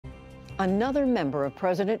Another member of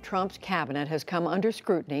President Trump's cabinet has come under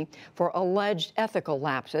scrutiny for alleged ethical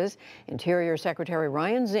lapses. Interior Secretary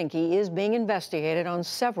Ryan Zinke is being investigated on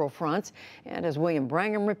several fronts, and as William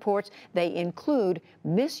Brangham reports, they include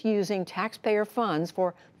misusing taxpayer funds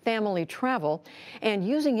for family travel and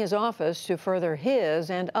using his office to further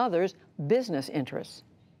his and others' business interests.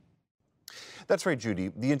 That's right,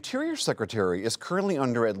 Judy. The Interior Secretary is currently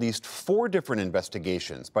under at least 4 different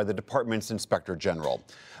investigations by the department's Inspector General.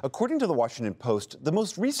 According to the Washington Post, the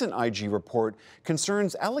most recent IG report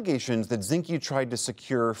concerns allegations that Zinke tried to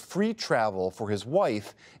secure free travel for his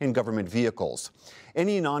wife in government vehicles.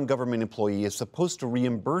 Any non-government employee is supposed to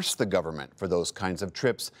reimburse the government for those kinds of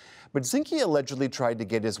trips, but Zinke allegedly tried to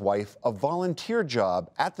get his wife a volunteer job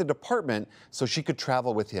at the department so she could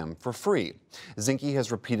travel with him for free. Zinke has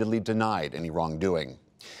repeatedly denied any wrongdoing.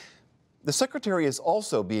 The secretary is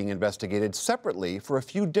also being investigated separately for a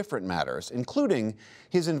few different matters, including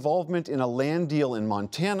his involvement in a land deal in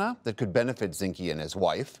Montana that could benefit Zinke and his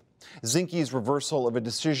wife, Zinke's reversal of a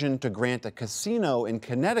decision to grant a casino in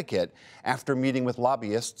Connecticut after meeting with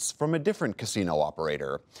lobbyists from a different casino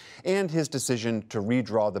operator, and his decision to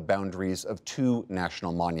redraw the boundaries of 2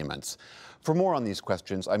 national monuments. For more on these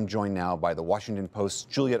questions, I'm joined now by the Washington Post's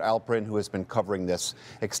Juliet Eilperin, who has been covering this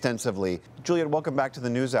extensively. Juliet, welcome back to the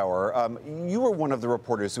NewsHour. You were one of the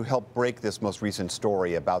reporters who helped break this most recent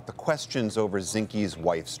story about the questions over Zinke's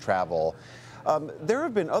wife's travel. There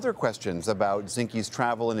have been other questions about Zinke's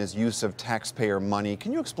travel and his use of taxpayer money.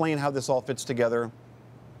 Can you explain how this all fits together?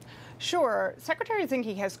 Sure. Secretary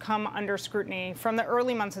Zinke has come under scrutiny from the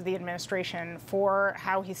early months of the administration for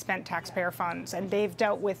how he spent taxpayer funds, and they've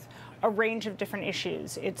dealt with a range of different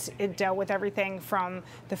issues. It dealt with everything from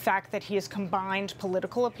the fact that he has combined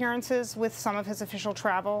political appearances with some of his official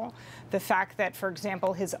travel, the fact that, for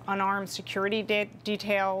example, his unarmed security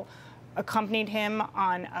detail accompanied him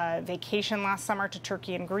on a vacation last summer to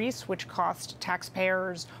Turkey and Greece, which cost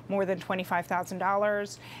taxpayers more than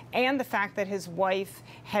 $25,000, and the fact that his wife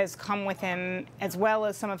has come with him, as well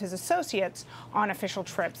as some of his associates, on official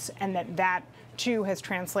trips, and that too has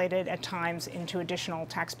translated at times into additional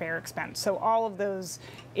taxpayer expense. So all of those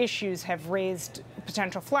issues have raised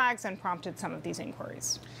potential flags and prompted some of these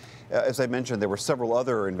inquiries. As I mentioned, there were several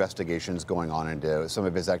other investigations going on into some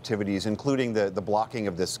of his activities, including the blocking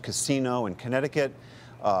of this casino in Connecticut,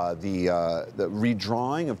 the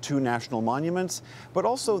redrawing of 2 national monuments, but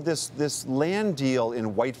also this land deal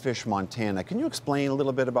in Whitefish, Montana. Can you explain a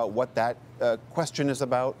little bit about what that question is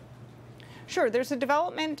about? Sure. There's a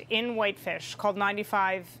development in Whitefish called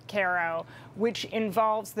 95 Caro, which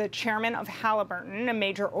involves the chairman of Halliburton, a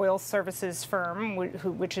major oil services firm,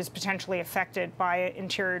 which is potentially affected by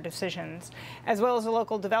Interior decisions, as well as a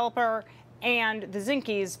local developer and the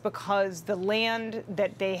Zinkes, because the land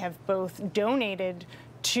that they have both donated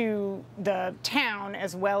to the town,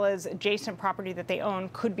 as well as adjacent property that they own,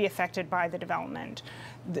 could be affected by the development.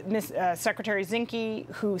 Secretary Zinke,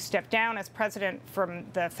 who stepped down as president from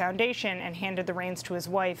the foundation and handed the reins to his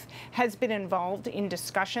wife, has been involved in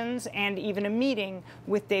discussions and even a meeting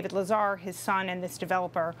with David Lazar, his son, and this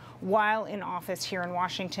developer while in office here in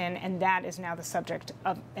Washington, and that is now the subject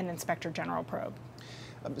of an Inspector General probe.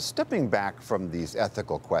 Stepping back from these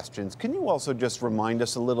ethical questions, can you also just remind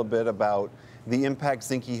us a little bit about the impact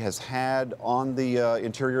Zinke has had on the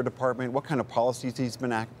Interior Department? What kind of policies he's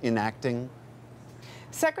been enacting?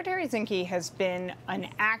 Secretary Zinke has been an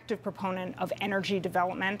active proponent of energy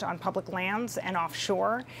development on public lands and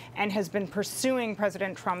offshore, and has been pursuing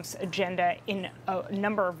President Trump's agenda in a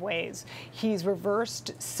number of ways. He's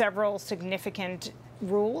reversed several significant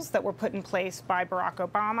rules that were put in place by Barack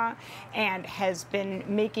Obama and has been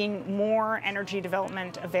making more energy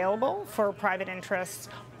development available for private interests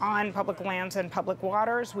on public lands and public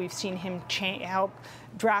waters. We've seen him help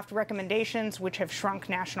draft recommendations which have shrunk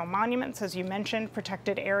national monuments, as you mentioned,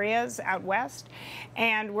 protected areas out west.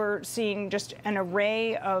 And we're seeing just an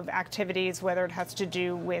array of activities, whether it has to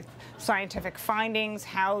do with scientific findings,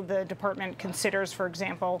 how the department considers, for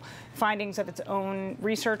example, findings of its own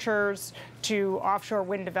researchers, to offshore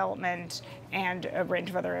wind development and a range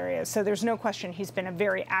of other areas. So there's no question he's been a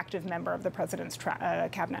very active member of the president's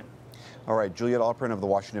cabinet. All right, Juliet Eilperin of the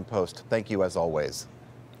Washington Post, thank you as always.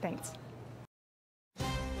 Thanks.